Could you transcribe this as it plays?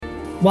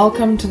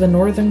Welcome to the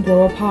Northern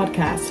Grower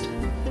Podcast.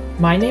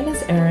 My name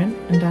is Erin,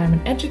 and I am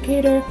an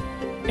educator,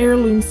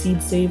 heirloom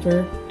seed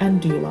saver,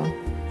 and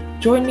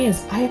doula. Join me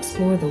as I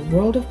explore the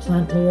world of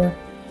plant lore,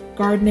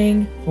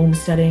 gardening,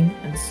 homesteading,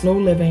 and slow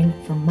living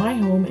from my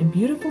home in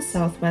beautiful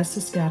southwest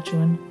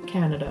Saskatchewan,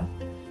 Canada.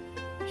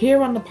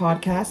 Here on the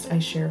podcast, I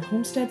share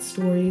homestead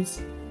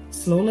stories,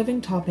 slow living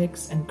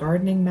topics, and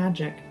gardening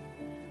magic.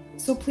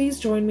 So please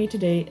join me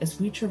today as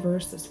we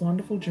traverse this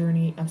wonderful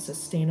journey of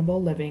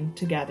sustainable living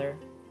together.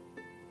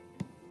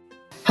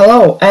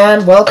 Hello,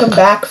 and welcome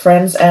back,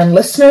 friends and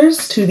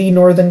listeners, to the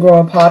Northern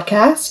Grower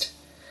Podcast.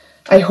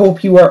 I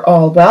hope you are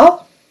all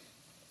well.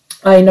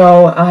 I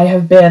know I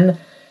have been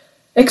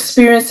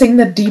experiencing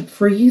the deep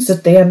freeze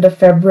at the end of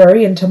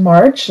February into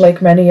March, like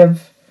many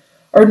of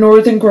our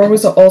northern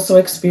growers are also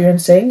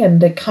experiencing,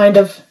 and it kind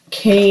of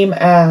came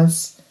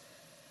as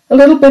a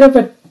little bit of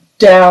a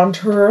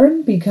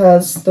downturn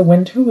because the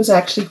winter was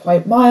actually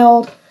quite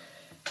mild.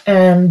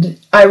 And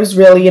I was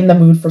really in the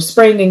mood for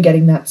spring and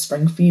getting that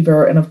spring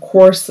fever. And of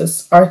course,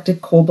 this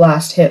Arctic cold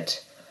blast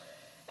hit.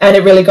 And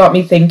it really got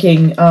me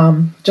thinking,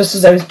 just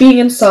as I was being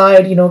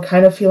inside,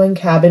 kind of feeling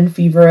cabin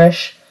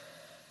feverish,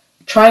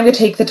 trying to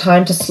take the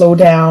time to slow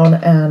down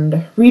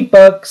and read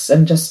books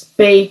and just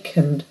bake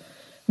and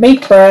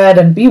make bread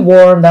and be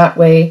warm that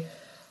way.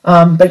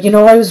 But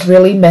I was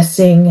really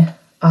missing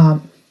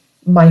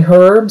my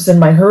herbs and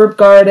my herb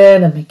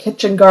garden and my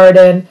kitchen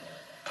garden.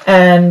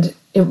 And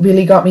it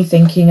really got me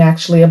thinking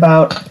actually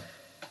about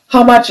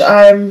how much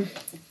I'm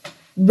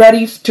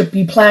ready to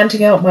be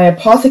planting out my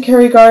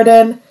apothecary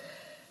garden.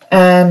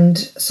 And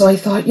so I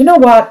thought,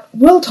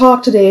 we'll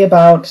talk today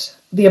about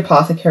the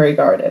apothecary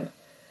garden.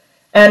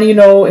 And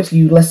if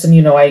you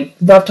listen, I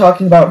love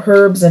talking about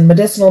herbs and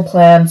medicinal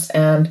plants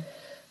and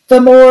the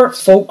more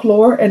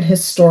folklore and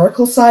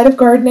historical side of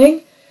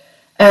gardening.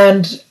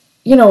 And,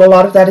 a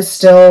lot of that is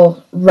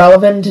still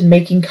relevant and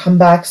making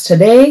comebacks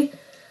today.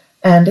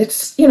 And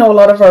it's, a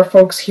lot of our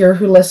folks here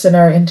who listen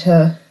are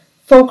into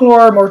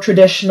folklore, more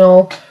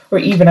traditional, or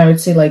even I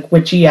would say like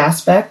witchy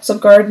aspects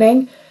of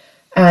gardening.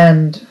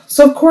 And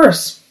so, of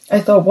course, I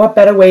thought what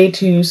better way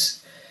to,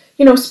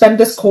 spend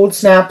this cold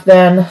snap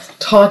than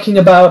talking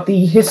about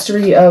the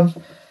history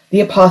of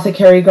the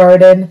apothecary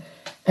garden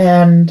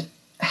and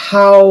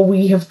how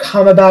we have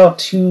come about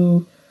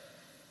to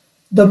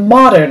the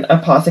modern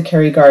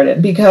apothecary garden,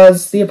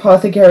 because the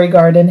apothecary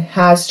garden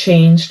has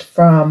changed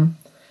from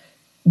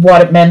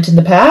what it meant in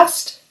the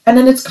past, and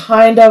then it's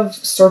kind of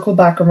circled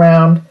back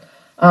around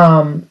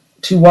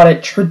to what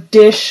it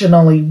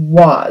traditionally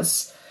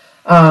was.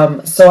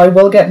 So I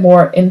will get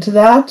more into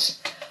that,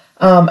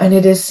 and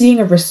it is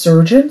seeing a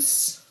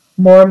resurgence.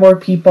 More and more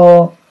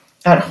people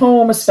at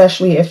home,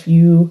 especially if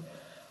you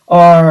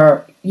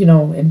are,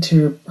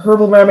 into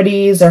herbal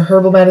remedies or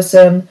herbal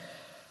medicine,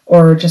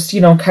 or just,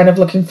 kind of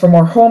looking for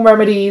more home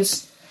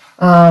remedies,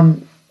 or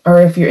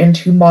if you're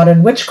into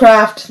modern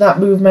witchcraft, that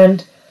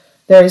movement.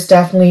 There is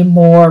definitely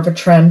more of a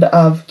trend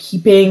of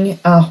keeping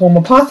a home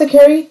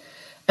apothecary,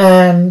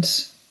 and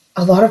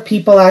a lot of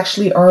people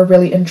actually are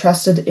really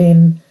interested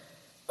in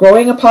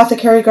growing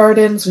apothecary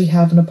gardens. We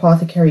have an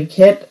apothecary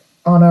kit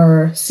on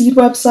our seed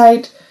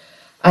website,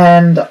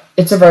 and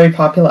it's a very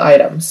popular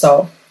item.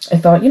 So I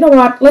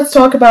thought, let's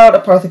talk about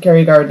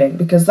apothecary gardening,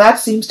 because that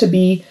seems to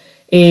be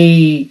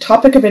a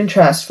topic of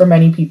interest for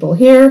many people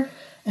here,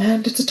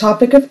 and it's a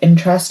topic of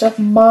interest of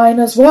mine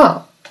as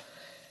well.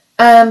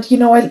 And,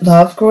 I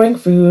love growing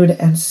food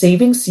and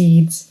saving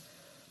seeds,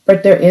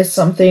 but there is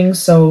something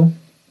so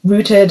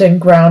rooted and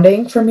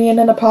grounding for me in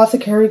an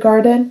apothecary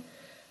garden.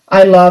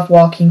 I love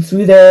walking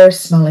through there,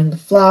 smelling the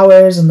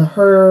flowers and the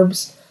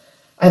herbs.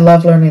 I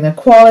love learning their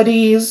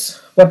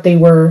qualities, what they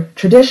were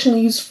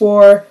traditionally used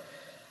for,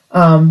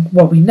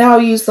 what we now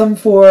use them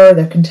for,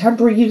 their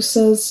contemporary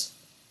uses.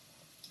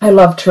 I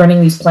love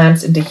turning these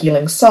plants into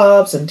healing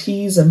salves and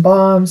teas and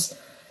balms.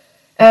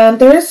 And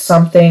there is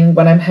something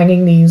when I'm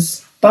hanging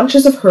these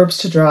bunches of herbs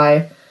to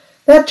dry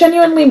that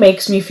genuinely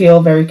makes me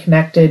feel very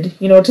connected,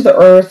 to the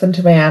earth and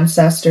to my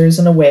ancestors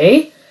in a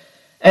way,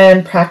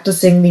 and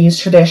practicing these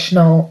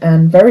traditional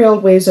and very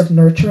old ways of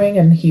nurturing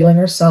and healing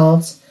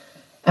ourselves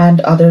and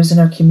others in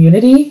our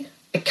community.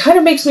 It kind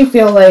of makes me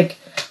feel like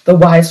the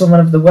wise woman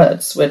of the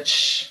woods,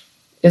 which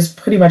is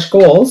pretty much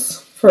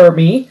goals for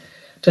me,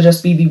 to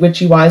just be the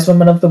witchy wise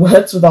woman of the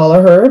woods with all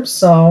our herbs.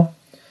 So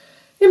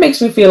it makes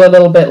me feel a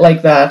little bit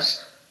like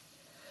that.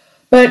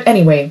 But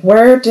anyway,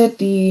 where did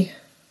the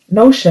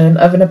notion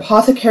of an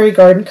apothecary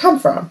garden come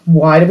from?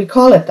 Why do we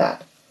call it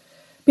that?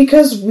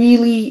 Because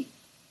really,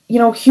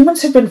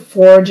 humans have been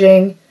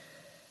foraging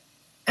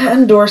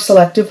and or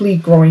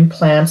selectively growing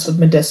plants with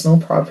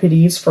medicinal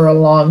properties for a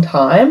long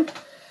time.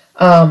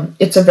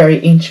 It's a very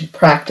ancient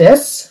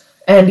practice.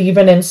 And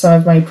even in some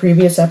of my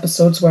previous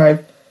episodes where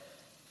I've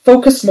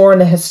focused more on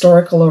the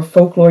historical or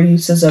folklore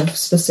uses of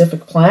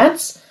specific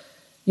plants,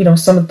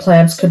 some of the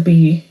plants could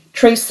be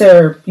trace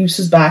their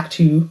uses back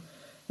to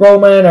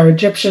Roman or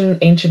Egyptian,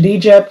 ancient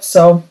Egypt.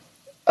 So,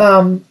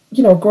 growing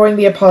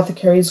the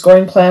apothecaries,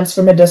 growing plants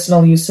for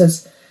medicinal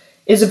uses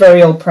is a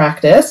very old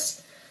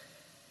practice.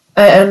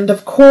 And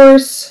of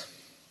course,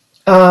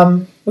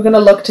 we're going to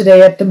look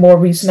today at the more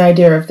recent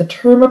idea of the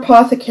term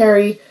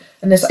apothecary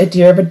and this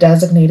idea of a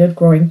designated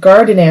growing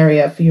garden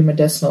area for your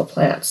medicinal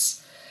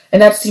plants.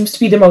 And that seems to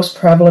be the most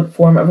prevalent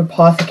form of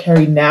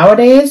apothecary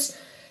nowadays,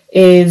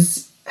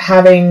 is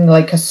having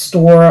like a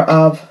store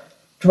of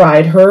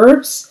dried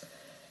herbs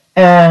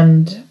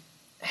and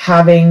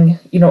having,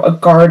 a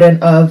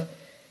garden of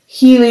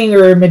healing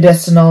or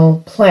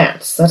medicinal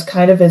plants. That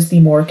kind of is the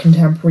more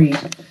contemporary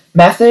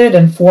method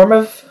and form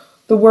of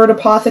the word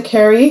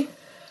apothecary.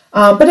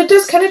 But it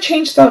does kind of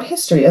change throughout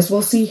history, as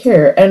we'll see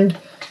here. And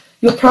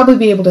you'll probably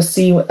be able to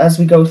see as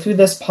we go through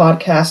this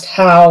podcast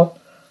how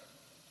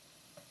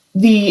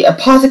the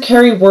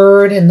apothecary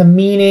word and the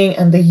meaning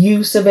and the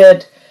use of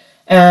it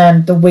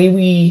and the way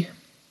we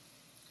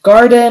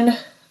garden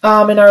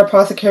in our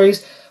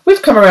apothecaries,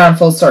 we've come around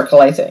full circle,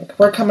 I think.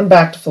 We're coming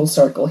back to full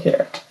circle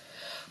here.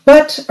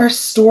 But our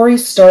story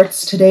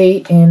starts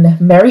today in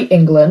Merry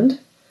England.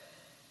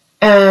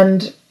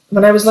 And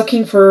when I was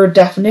looking for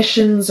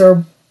definitions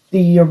or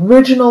the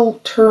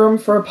original term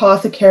for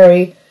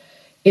apothecary,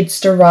 it's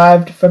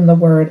derived from the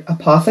word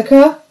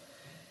apotheca.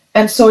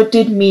 And so it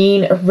did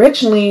mean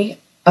originally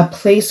a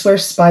place where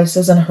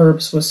spices and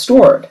herbs was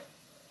stored.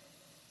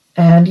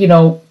 And,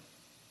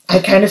 I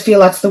kind of feel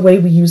that's the way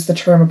we use the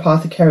term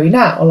apothecary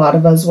now. A lot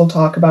of us will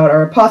talk about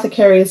our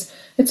apothecaries.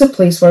 It's a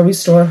place where we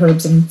store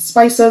herbs and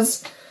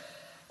spices.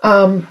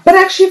 But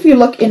actually, if you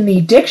look in the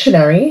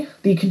dictionary,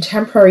 the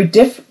contemporary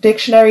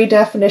dictionary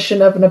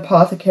definition of an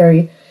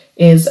apothecary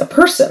is a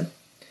person.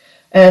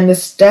 And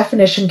this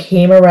definition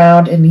came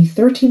around in the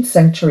 13th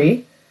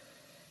century.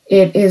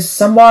 It is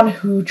someone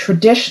who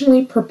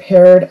traditionally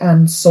prepared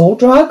and sold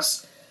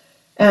drugs.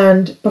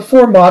 And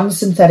before modern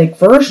synthetic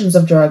versions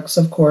of drugs,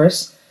 of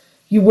course,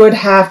 you would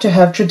have to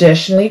have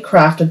traditionally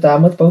crafted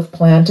them with both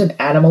plant and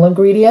animal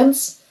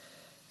ingredients.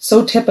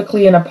 So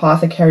typically an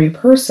apothecary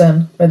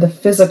person, where the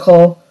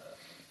physical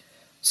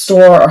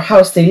store or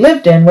house they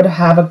lived in would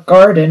have a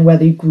garden where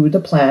they grew the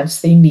plants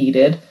they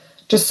needed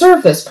to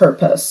serve this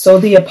purpose. So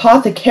the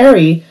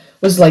apothecary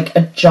was like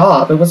a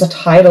job. It was a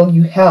title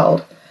you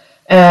held.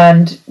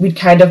 And we'd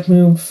kind of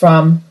moved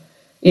from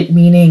it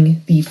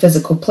meaning the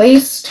physical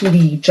place to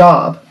the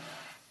job.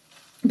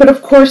 But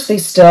of course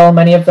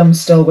many of them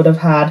still would have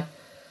had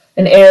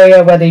an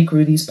area where they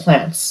grew these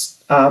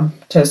plants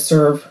to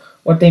serve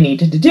what they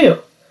needed to do.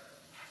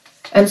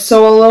 And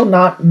so although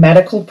not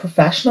medical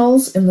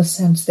professionals in the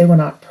sense they were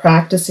not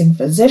practicing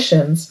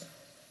physicians,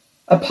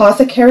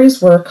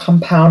 apothecaries were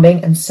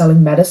compounding and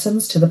selling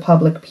medicines to the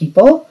public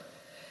people.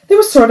 They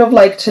were sort of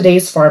like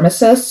today's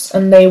pharmacists,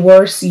 and they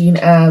were seen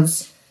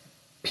as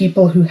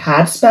people who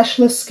had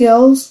specialist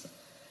skills.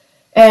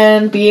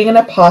 And being an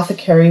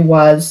apothecary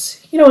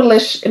was,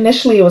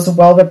 initially it was a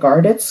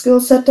well-regarded skill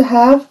set to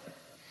have.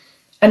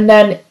 And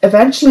then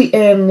eventually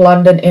in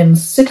London in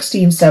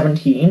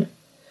 1617,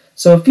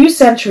 so a few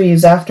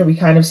centuries after we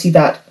kind of see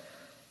that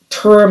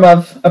term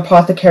of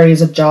apothecary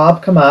as a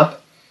job come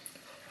up,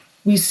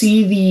 we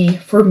see the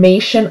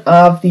formation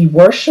of the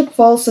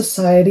Worshipful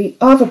Society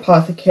of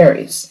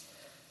Apothecaries.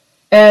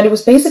 And it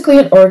was basically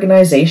an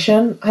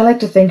organization. I like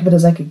to think of it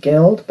as like a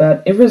guild,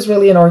 but it was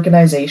really an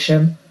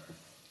organization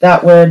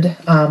that would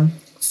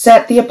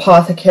set the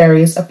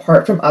apothecaries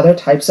apart from other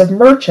types of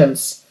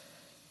merchants.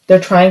 They're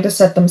trying to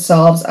set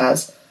themselves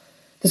as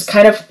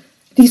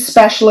these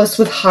specialists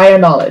with higher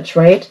knowledge,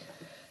 right?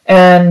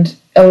 And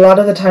a lot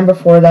of the time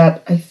before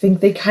that, I think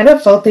they kind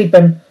of felt they'd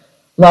been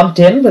lumped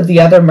in with the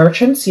other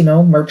merchants,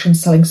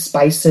 merchants selling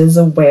spices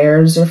or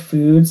wares or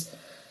foods.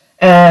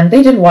 And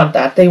they didn't want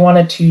that. They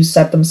wanted to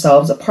set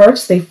themselves apart.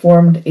 So they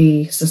formed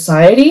a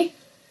society.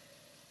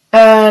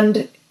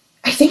 And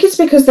I think it's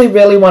because they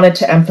really wanted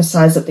to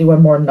emphasize that they were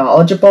more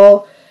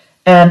knowledgeable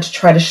and to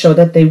try to show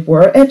that they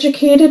were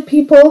educated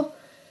people.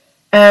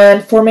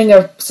 And forming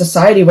a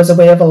society was a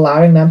way of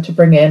allowing them to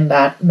bring in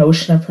that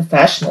notion of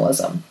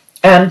professionalism.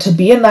 And to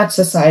be in that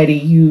society,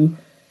 you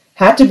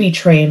had to be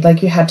trained,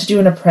 like you had to do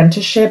an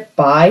apprenticeship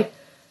by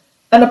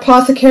an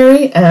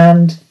apothecary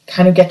and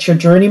kind of get your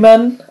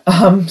journeyman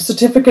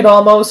certificate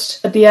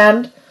almost at the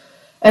end.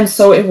 And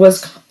so it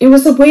was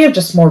a way of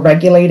just more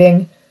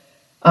regulating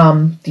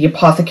the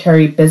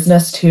apothecary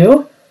business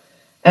too.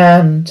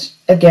 And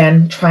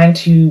again, trying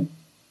to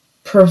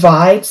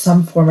provide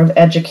some form of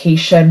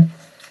education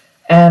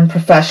and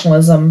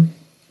professionalism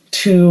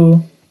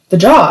to the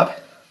job,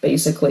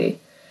 basically.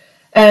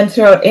 And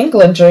throughout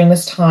England during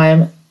this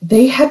time,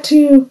 they had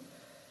to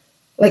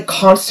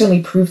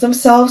constantly prove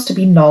themselves to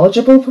be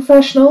knowledgeable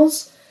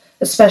professionals,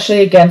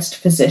 especially against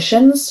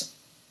physicians.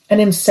 And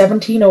in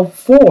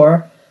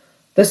 1704,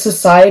 the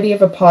Society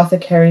of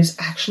Apothecaries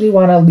actually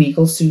won a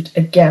legal suit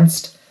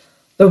against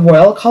the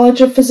Royal College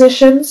of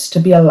Physicians to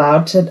be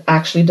allowed to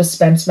actually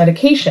dispense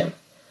medication.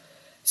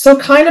 So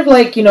kind of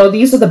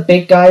these are the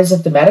big guys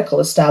of the medical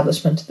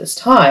establishment at this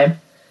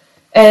time,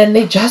 and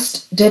they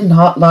just did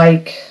not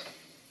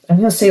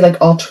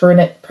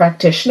alternate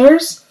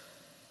practitioners.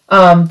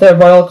 The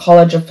Royal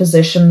College of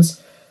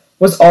Physicians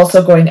was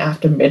also going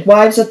after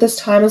midwives at this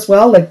time as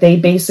well. They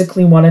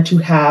basically wanted to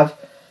have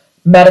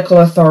medical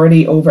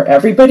authority over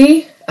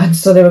everybody. And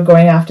so they were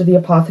going after the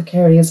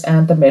apothecaries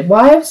and the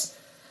midwives.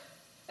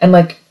 And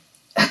like,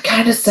 that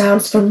kind of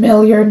sounds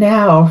familiar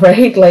now,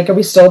 right? Like, are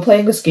we still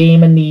playing this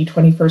game in the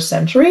 21st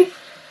century?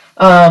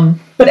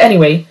 But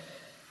anyway,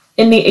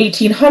 in the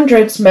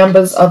 1800s,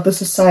 members of the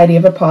Society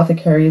of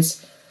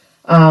Apothecaries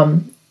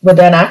were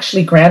then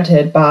actually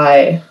granted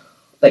by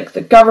like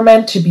the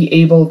government to be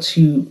able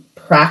to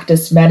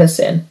practice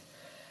medicine.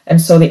 And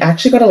so they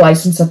actually got a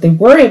license that they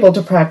were able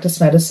to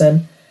practice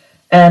medicine,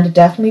 and it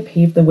definitely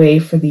paved the way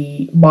for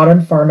the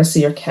modern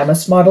pharmacy or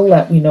chemist model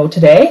that we know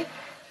today.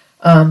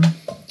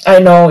 I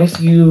know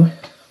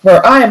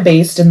where I am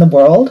based in the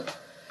world,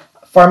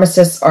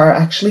 pharmacists are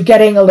actually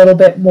getting a little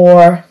bit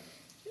more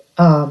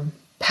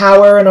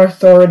power and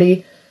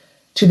authority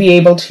to be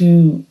able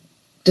to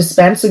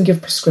dispense and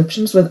give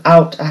prescriptions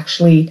without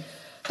actually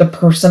the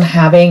person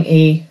having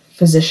a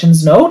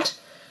physician's note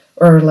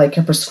or like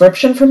a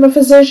prescription from a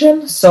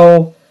physician.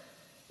 So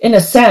in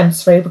a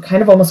sense, right, we're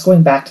kind of almost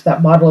going back to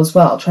that model as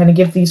well, trying to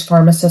give these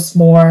pharmacists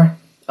more,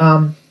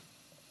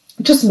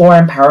 just more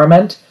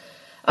empowerment.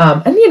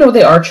 And,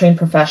 they are trained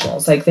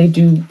professionals. Like they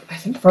do, I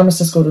think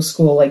pharmacists go to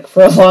school like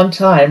for a long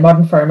time.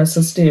 Modern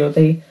pharmacists do.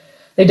 They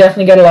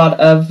definitely get a lot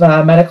of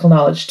medical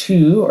knowledge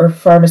too, or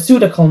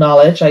pharmaceutical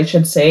knowledge, I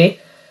should say.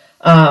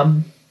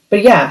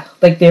 But yeah,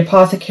 like the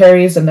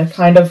apothecaries and the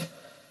kind of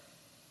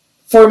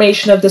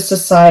formation of the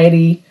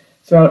society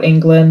throughout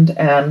England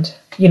and,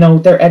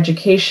 their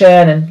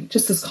education and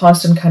just this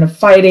constant kind of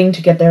fighting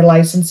to get their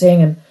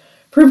licensing and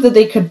prove that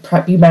they could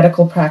be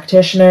medical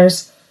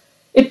practitioners.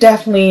 It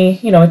definitely,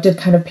 it did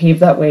kind of pave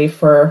that way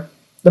for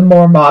the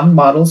more modern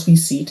models we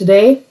see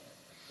today.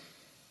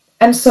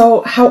 And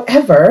so,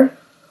 however,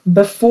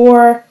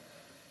 before,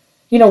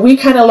 we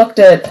kind of looked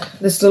at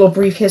this little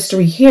brief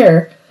history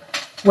here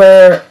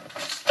where,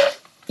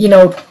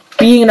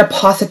 being an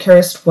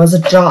apothecarist was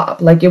a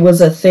job, like it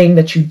was a thing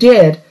that you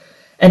did,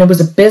 and it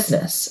was a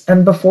business.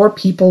 And before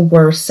people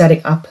were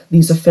setting up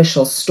these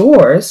official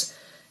stores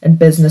and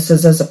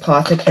businesses as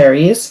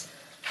apothecaries,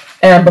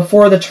 and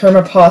before the term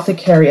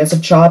apothecary as a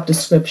job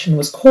description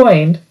was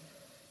coined,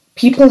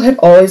 people had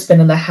always been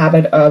in the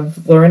habit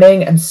of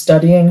learning and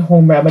studying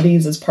home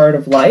remedies as part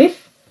of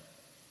life.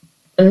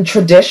 And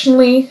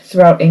traditionally,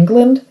 throughout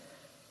England,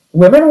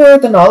 women were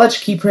the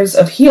knowledge keepers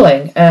of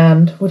healing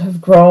and would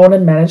have grown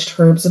and managed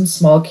herbs in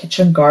small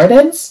kitchen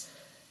gardens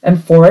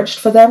and foraged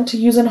for them to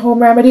use in home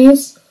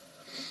remedies.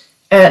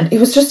 And it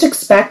was just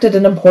expected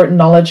and important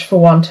knowledge for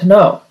one to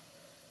know.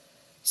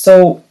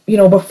 So,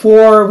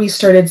 before we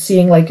started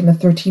seeing, like in the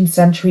 13th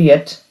century,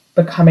 it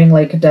becoming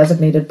like a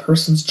designated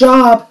person's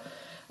job,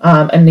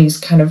 and these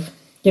kind of,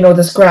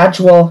 this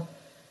gradual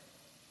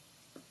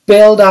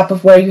build up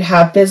of where you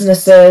have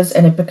businesses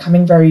and it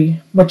becoming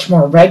very much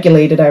more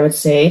regulated, I would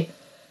say.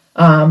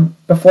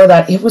 Before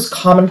that, it was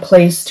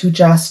commonplace to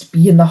just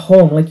be in the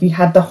home. Like you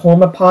had the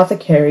home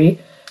apothecary,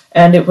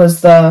 and it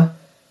was the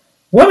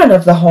woman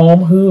of the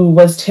home who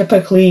was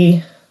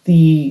typically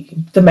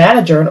the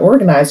manager and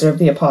organizer of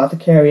the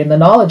apothecary and the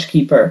knowledge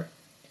keeper.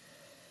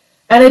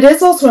 And it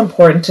is also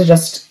important to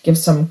just give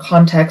some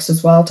context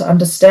as well to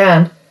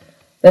understand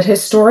that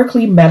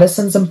historically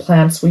medicines and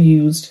plants were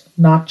used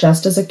not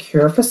just as a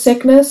cure for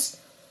sickness,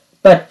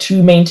 but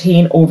to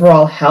maintain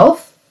overall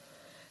health.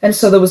 And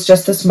so there was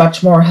just this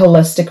much more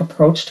holistic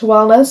approach to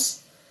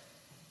wellness,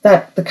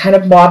 that the kind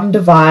of modern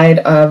divide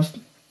of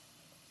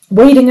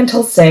waiting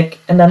until sick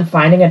and then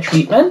finding a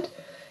treatment,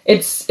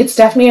 it's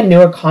definitely a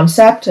newer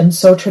concept. And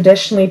so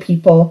traditionally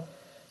people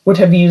would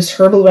have used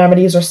herbal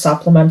remedies or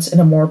supplements in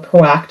a more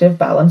proactive,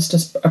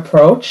 balanced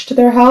approach to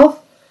their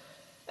health.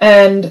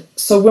 And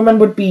so women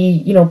would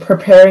be,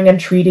 preparing and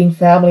treating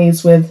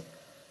families with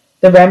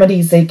the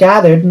remedies they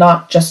gathered,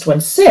 not just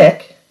when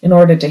sick in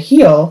order to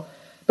heal,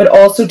 but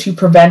also to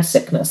prevent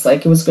sickness.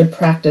 Like it was good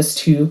practice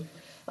to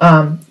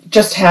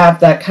just have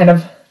that kind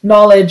of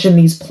knowledge in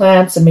these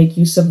plants and make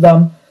use of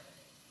them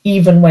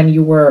even when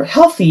you were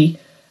healthy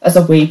as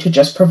a way to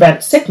just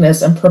prevent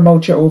sickness and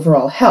promote your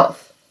overall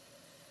health.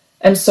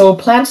 And so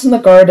plants in the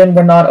garden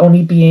were not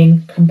only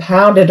being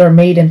compounded or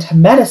made into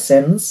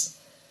medicines,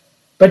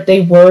 but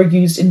they were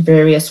used in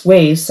various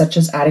ways, such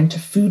as adding to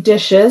food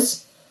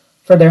dishes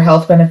for their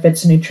health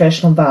benefits and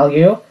nutritional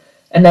value.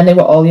 And then they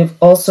were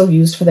also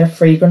used for their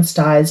fragrance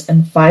dyes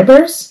and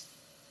fibers.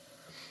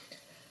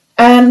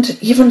 And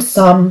even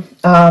some,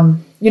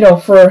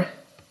 for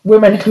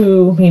women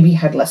who maybe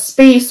had less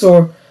space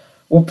or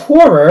were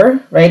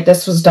poorer, right?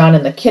 This was done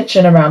in the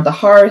kitchen around the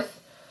hearth.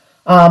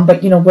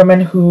 But women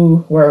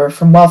who were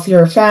from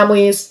wealthier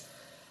families,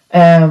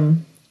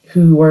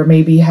 who were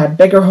maybe had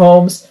bigger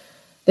homes,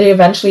 they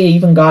eventually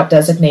even got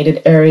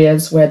designated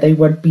areas where they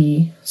would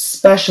be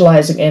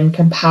specializing in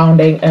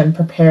compounding and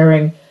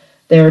preparing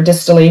their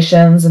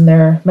distillations and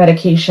their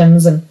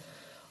medications and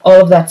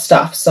all of that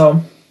stuff.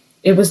 So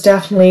it was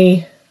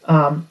definitely,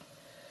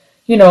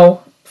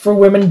 for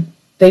women,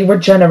 they were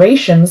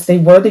generations, they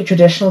were the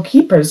traditional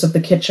keepers of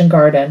the kitchen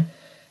garden,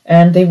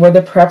 and they were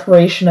the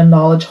preparation and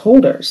knowledge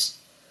holders.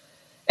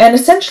 And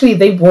essentially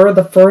they were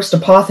the first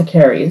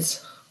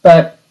apothecaries,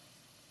 but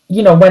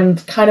when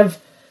kind of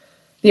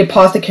the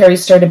apothecary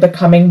started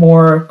becoming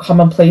more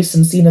commonplace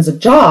and seen as a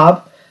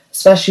job,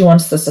 especially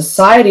once the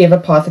Society of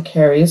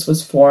Apothecaries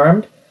was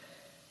formed,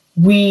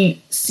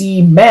 we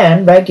see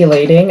men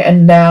regulating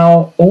and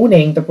now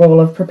owning the role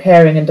of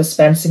preparing and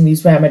dispensing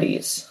these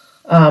remedies.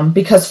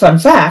 Because, fun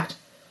fact,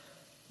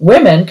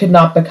 women could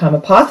not become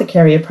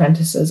apothecary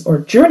apprentices or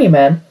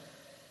journeymen,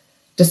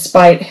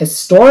 despite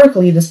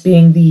historically this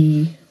being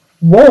the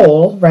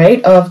role,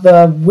 right, of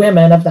the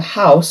women of the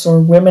house or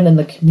women in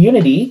the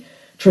community.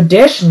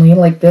 Traditionally,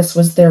 like, this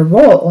was their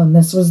role and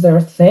this was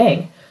their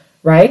thing,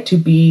 right? To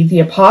be the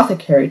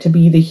apothecary, to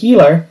be the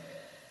healer,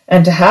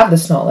 and to have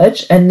this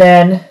knowledge. And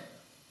then,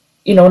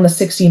 in the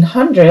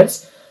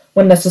 1600s,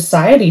 when the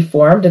society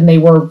formed and they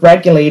were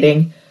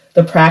regulating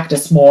the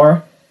practice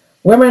more,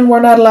 women were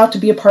not allowed to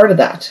be a part of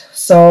that.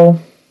 So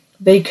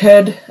they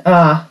could,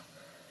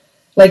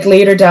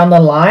 later down the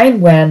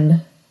line,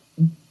 when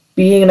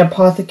being an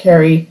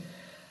apothecary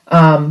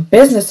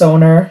business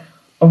owner,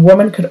 a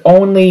woman could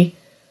only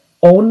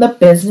own the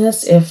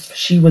business if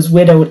she was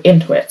widowed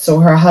into it.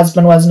 So her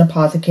husband was an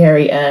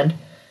apothecary and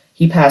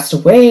he passed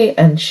away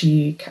and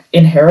she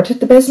inherited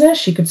the business.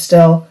 She could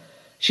still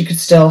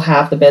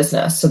have the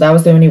business. So that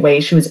was the only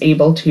way she was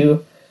able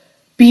to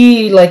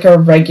be like a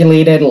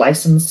regulated,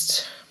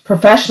 licensed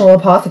professional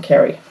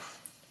apothecary.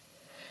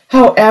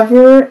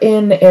 However,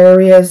 in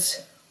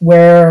areas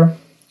where,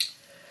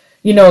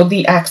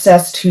 the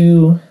access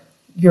to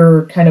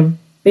your kind of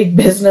big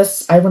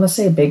business, I want to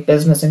say big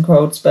business in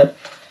quotes, but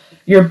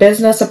your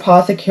business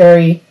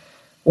apothecary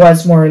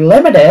was more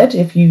limited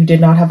if you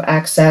did not have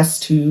access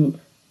to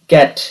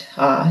get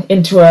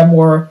into a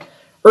more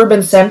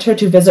urban center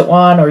to visit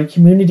one, or your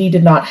community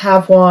did not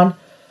have one,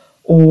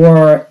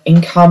 or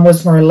income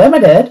was more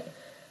limited,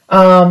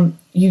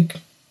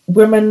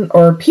 women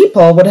or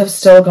people would have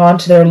still gone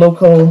to their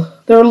local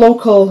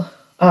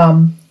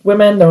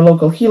women, their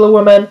local healer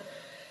women,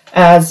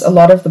 as a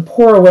lot of the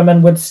poorer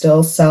women would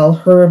still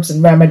sell herbs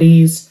and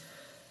remedies,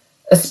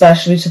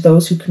 especially to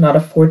those who could not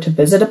afford to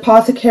visit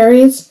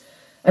apothecaries.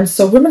 And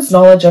so women's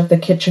knowledge of the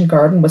kitchen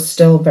garden was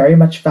still very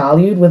much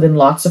valued within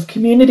lots of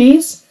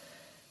communities.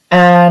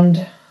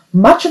 And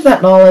much of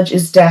that knowledge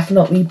is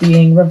definitely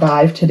being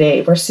revived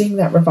today. We're seeing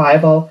that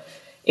revival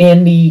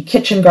in the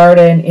kitchen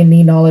garden, in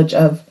the knowledge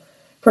of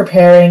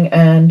preparing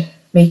and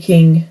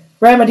making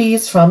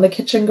remedies from the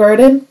kitchen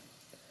garden.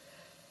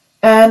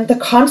 And the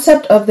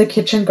concept of the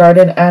kitchen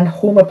garden and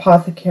home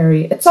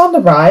apothecary, it's on the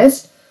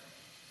rise,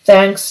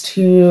 thanks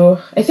in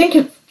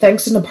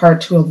a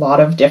part to a lot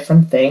of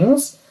different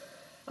things.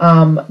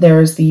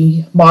 There's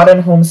the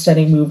modern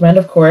homesteading movement,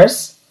 of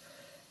course,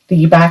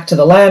 the back to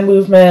the land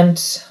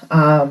movement,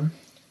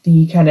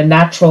 the kind of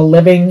natural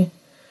living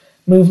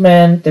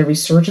movement, the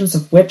resurgence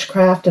of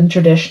witchcraft and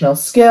traditional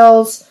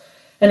skills.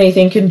 And I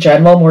think in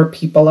general, more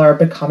people are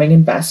becoming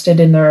invested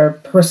in their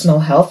personal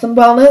health and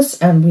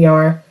wellness, and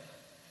we're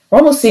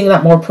almost seeing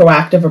that more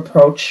proactive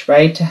approach,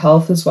 right, to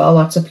health as well.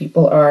 Lots of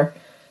people are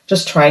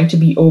just trying to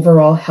be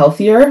overall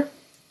healthier.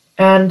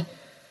 And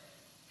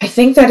I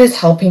think that is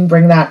helping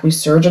bring that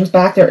resurgence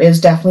back. There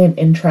is definitely an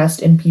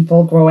interest in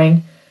people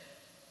growing,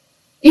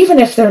 even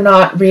if they're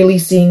not really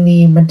seeing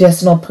the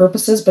medicinal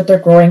purposes, but they're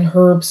growing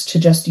herbs to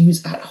just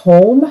use at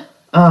home,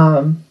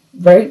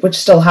 right, which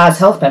still has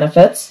health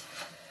benefits.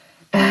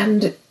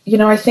 And,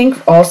 I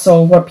think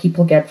also what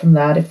people get from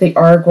that, if they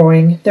are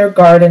growing their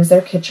gardens,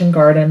 their kitchen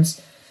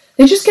gardens,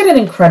 they just get an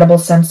incredible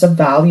sense of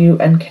value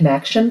and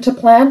connection to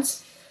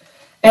plants.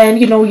 And,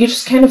 you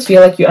just kind of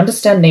feel like you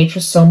understand nature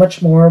so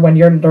much more when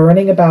you're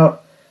learning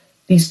about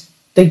the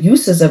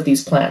uses of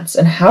these plants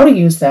and how to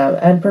use them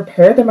and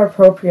prepare them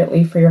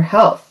appropriately for your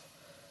health.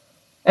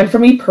 And for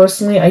me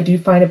personally, I do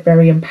find it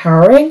very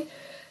empowering.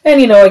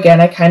 And,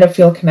 again, I kind of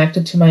feel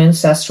connected to my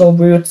ancestral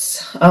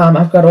roots.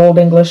 I've got Old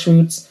English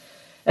roots.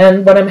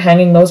 And when I'm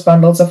hanging those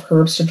bundles of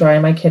herbs to dry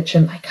in my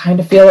kitchen, I kind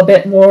of feel a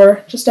bit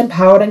more just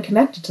empowered and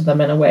connected to them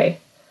in a way.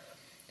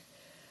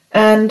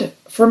 And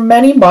for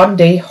many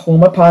modern-day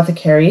home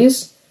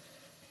apothecaries,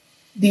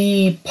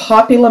 the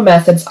popular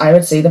methods, I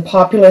would say, the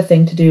popular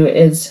thing to do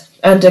is,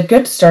 and a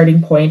good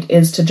starting point,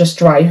 is to just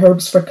dry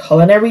herbs for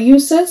culinary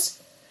uses.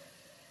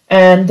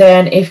 And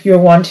then if you're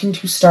wanting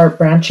to start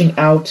branching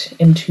out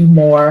into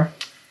more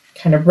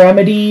kind of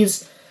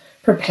remedies,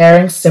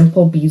 preparing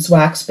simple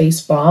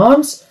beeswax-based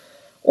balms,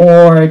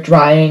 or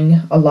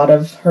drying a lot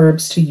of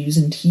herbs to use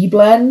in tea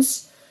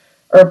blends,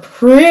 are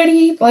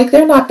pretty,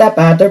 they're not that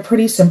bad. They're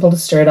pretty simple to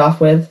start off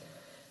with,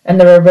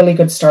 and they're a really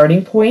good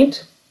starting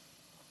point.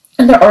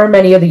 And there are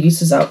many other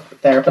uses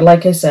out there, but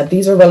like I said,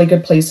 these are really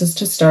good places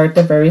to start.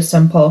 They're very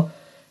simple.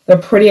 They're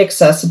pretty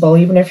accessible,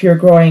 even if you're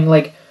growing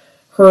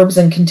herbs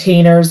in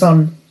containers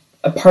on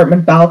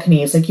apartment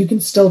balconies. You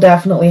can still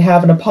definitely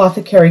have an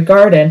apothecary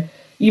garden,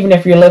 even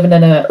if you're living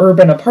in an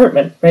urban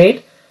apartment,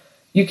 right?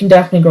 You can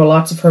definitely grow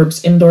lots of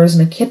herbs indoors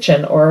in a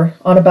kitchen or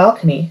on a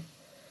balcony.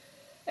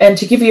 And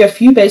to give you a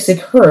few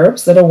basic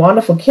herbs that are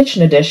wonderful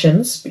kitchen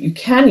additions, but you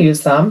can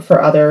use them for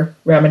other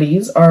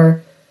remedies,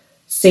 are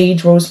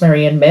sage,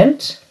 rosemary, and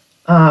mint.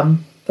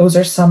 Those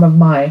are some of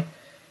my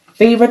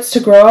favorites to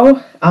grow.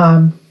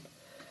 I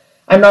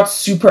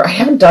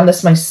haven't done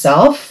this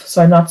myself,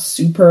 so I'm not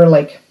super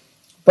like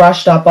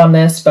brushed up on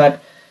this,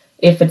 but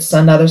if it's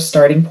another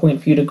starting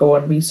point for you to go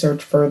and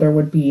research further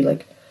would be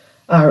like,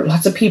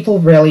 lots of people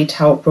really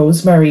tout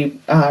rosemary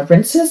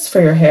rinses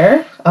for your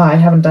hair. I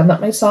haven't done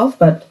that myself,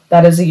 but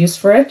that is a use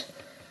for it.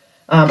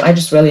 I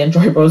just really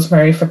enjoy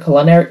rosemary for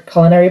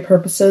culinary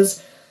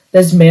purposes.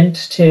 There's mint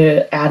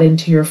to add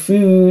into your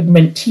food,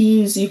 mint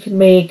teas you can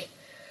make.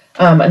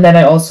 And then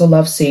I also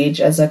love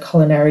sage as a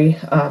culinary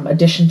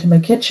addition to my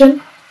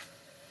kitchen.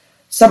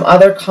 Some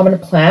other common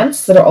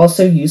plants that are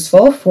also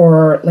useful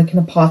for like an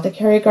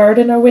apothecary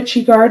garden or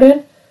witchy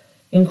garden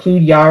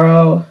include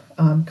yarrow,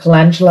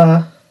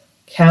 calendula,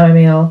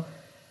 chamomile,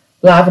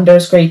 lavender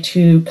is great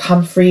too,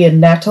 comfrey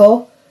and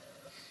nettle.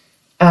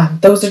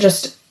 Those are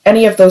just,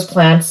 any of those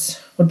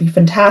plants would be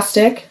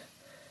fantastic.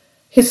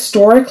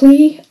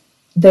 Historically,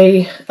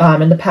 they,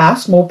 in the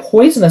past, more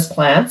poisonous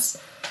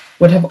plants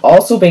would have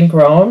also been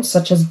grown,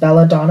 such as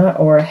belladonna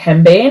or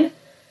henbane.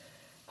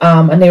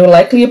 And they would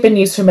likely have been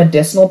used for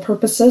medicinal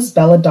purposes.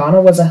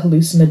 Belladonna was a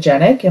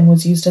hallucinogenic and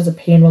was used as a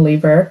pain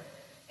reliever.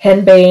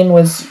 Henbane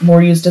was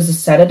more used as a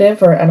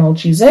sedative or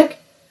analgesic.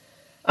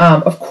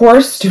 Of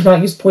course, do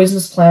not use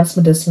poisonous plants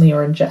medicinally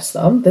or ingest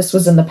them. This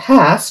was in the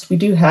past. We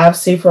do have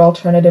safer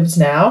alternatives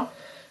now.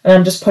 And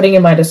I'm just putting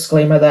in my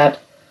disclaimer that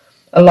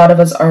a lot of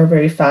us are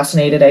very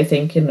fascinated, I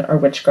think, in our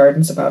witch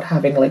gardens about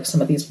having like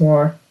some of these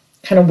more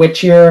kind of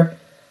witchier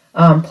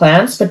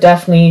plants, but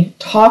definitely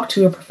talk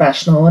to a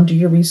professional and do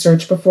your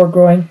research before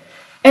growing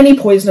any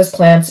poisonous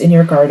plants in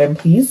your garden,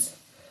 please.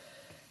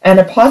 And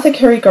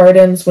apothecary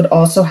gardens would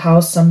also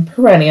house some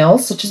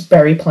perennials, such as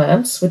berry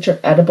plants, which are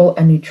edible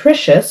and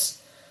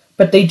nutritious,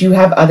 but they do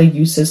have other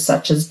uses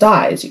such as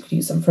dyes. You could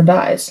use them for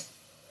dyes.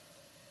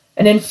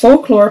 And in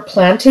folklore,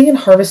 planting and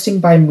harvesting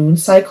by moon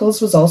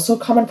cycles was also a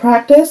common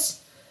practice,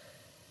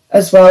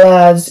 as well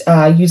as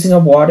if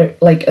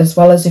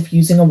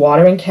using a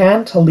watering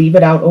can to leave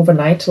it out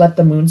overnight to let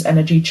the moon's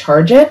energy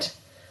charge it.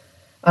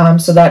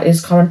 So that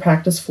is common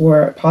practice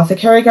for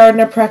apothecary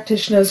gardener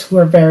practitioners who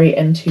are very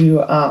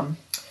into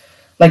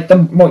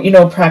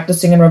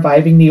practicing and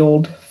reviving the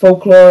old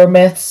folklore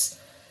myths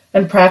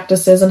and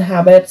practices and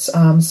habits.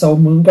 So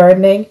moon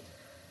gardening.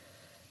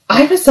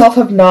 I myself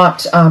have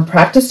not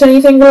practiced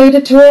anything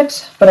related to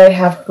it, but I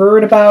have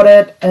heard about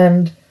it,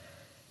 and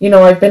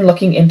I've been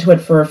looking into it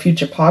for a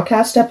future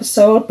podcast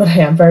episode, but I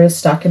am very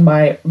stuck in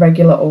my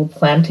regular old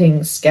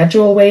planting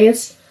schedule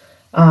ways,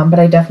 but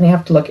I definitely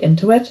have to look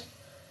into it.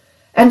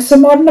 And so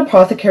modern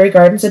apothecary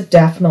gardens are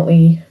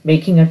definitely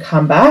making a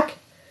comeback.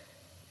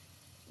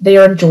 They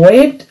are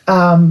enjoyed,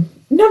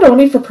 not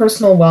only for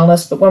personal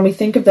wellness, but when we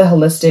think of the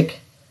holistic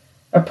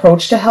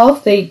approach to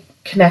health, they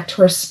connect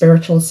to our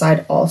spiritual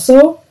side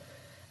also.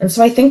 And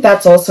so I think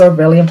that's also a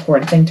really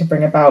important thing to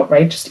bring about,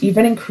 right? Just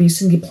even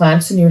increasing the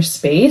plants in your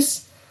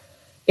space,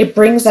 it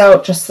brings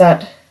out just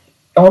that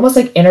almost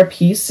like inner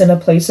peace and a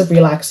place of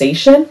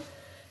relaxation,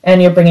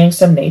 and you're bringing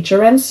some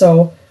nature in.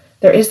 So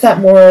there is that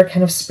more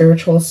kind of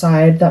spiritual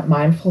side, that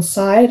mindful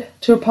side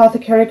to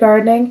apothecary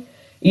gardening.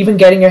 Even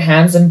getting your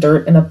hands in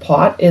dirt in a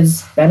pot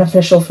is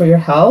beneficial for your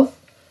health.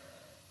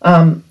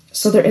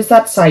 So there is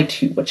that side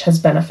too, which has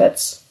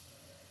benefits.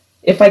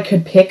 If I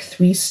could pick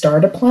 3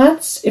 starter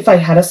plants, if I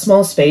had a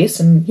small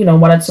space and,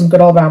 wanted some good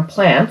all-around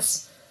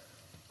plants,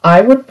 I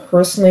would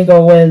personally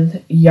go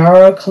with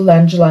yarrow,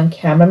 calendula, and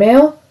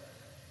chamomile.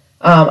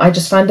 I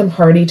just find them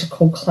hardy to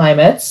cold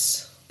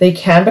climates. They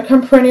can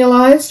become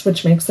perennialized,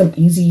 which makes them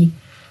easy,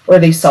 or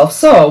they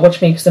self-sow,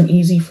 which makes them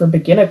easy for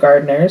beginner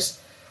gardeners.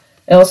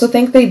 I also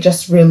think they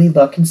just really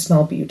look and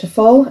smell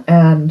beautiful,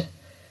 and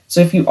so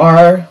if you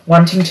are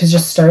wanting to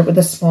just start with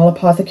a small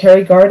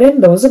apothecary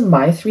garden, those are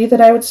my 3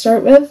 that I would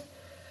start with.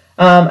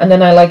 And then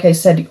like I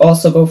said, you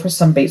also go for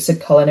some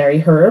basic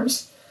culinary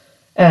herbs,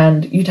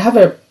 and you'd have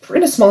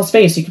in a small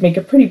space, you can make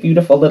a pretty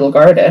beautiful little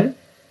garden,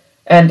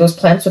 and those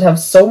plants would have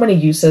so many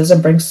uses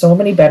and bring so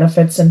many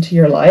benefits into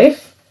your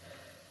life.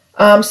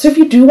 So if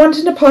you do want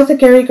an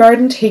apothecary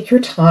garden, take your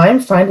time,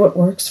 find what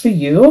works for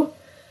you.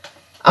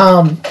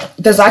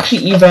 There's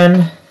actually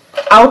even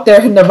out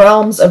there in the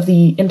realms of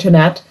the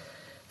internet,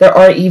 there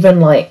are even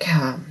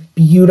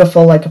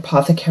beautiful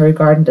apothecary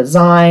garden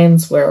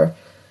designs where,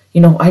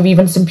 I've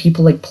even seen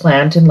people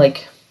plant in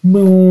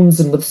moons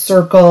and with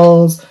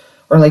circles,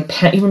 or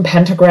even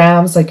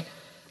pentagrams.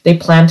 They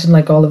plant in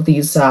all of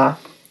these,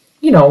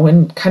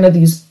 in kind of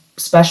these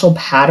special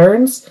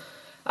patterns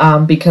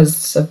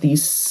because of the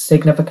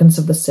significance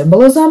of the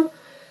symbolism.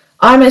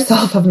 I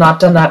myself have not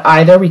done that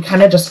either. We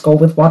kind of just go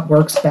with what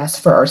works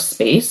best for our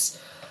space.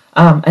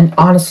 And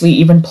honestly,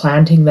 even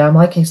planting them,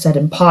 like I said,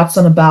 in pots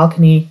on a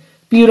balcony,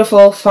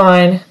 beautiful,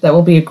 fine. That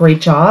will be a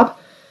great job.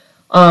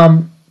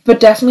 But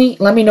definitely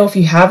let me know if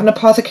you have an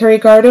apothecary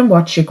garden,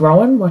 what you're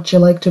growing, what you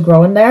like to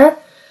grow in there.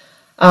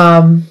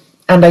 And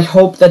I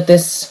hope that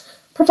this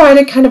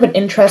provided kind of an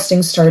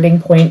interesting starting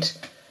point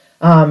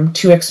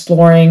to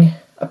exploring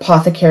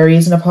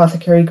apothecaries and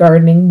apothecary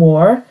gardening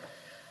more.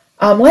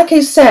 Like I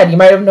said, you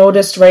might have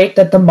noticed, right,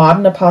 that the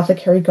modern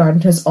apothecary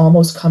garden has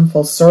almost come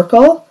full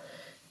circle.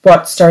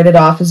 What started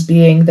off as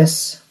being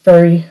this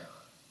very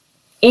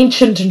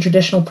ancient and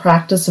traditional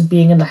practice of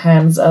being in the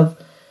hands of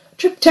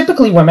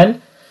typically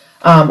women,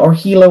 or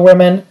healer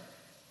women,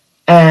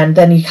 and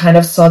then you kind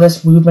of saw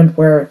this movement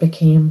where it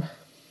became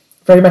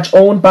very much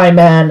owned by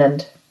men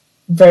and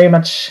very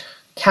much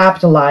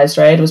capitalized,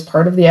 right? It was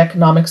part of the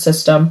economic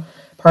system,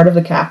 part of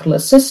the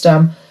capitalist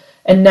system,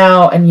 and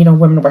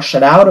women were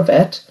shut out of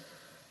it,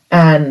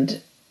 and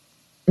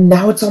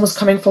now it's almost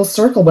coming full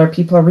circle where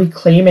people are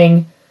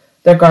reclaiming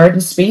their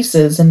garden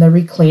spaces and they're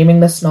reclaiming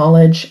this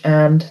knowledge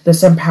and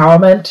this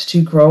empowerment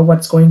to grow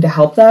what's going to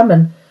help them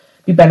and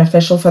be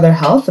beneficial for their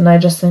health. And I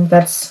just think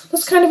that's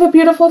kind of a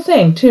beautiful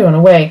thing too, in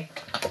a way,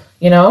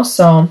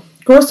 so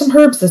grow some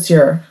herbs this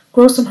year,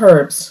 grow some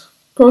herbs,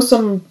 grow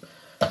some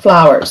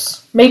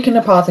flowers, make an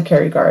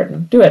apothecary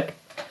garden, do it.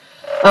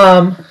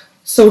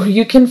 So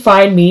you can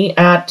find me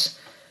at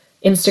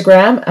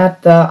Instagram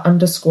at the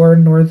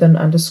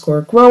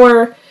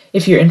 _northern_grower.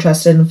 If you're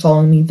interested in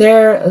following me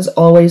there, as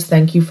always,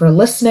 thank you for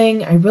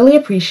listening. I really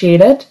appreciate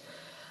it.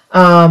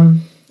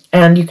 And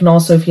you can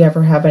also, if you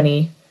ever have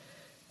any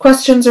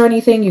questions or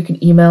anything, you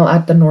can email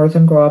at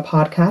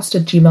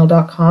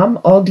thenortherngrowerpodcast@gmail.com.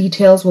 All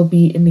details will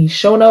be in the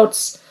show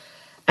notes.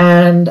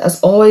 And as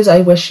always,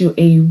 I wish you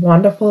a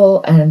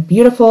wonderful and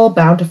beautiful,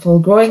 bountiful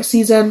growing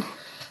season.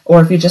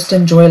 Or if you just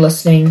enjoy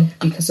listening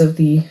because of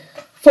the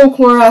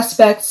folklore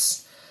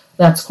aspects,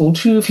 that's cool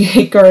too if you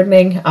hate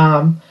gardening.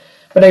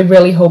 But I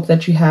really hope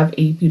that you have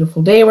a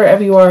beautiful day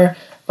wherever you are.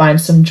 Find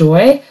some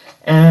joy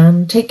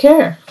and take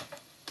care.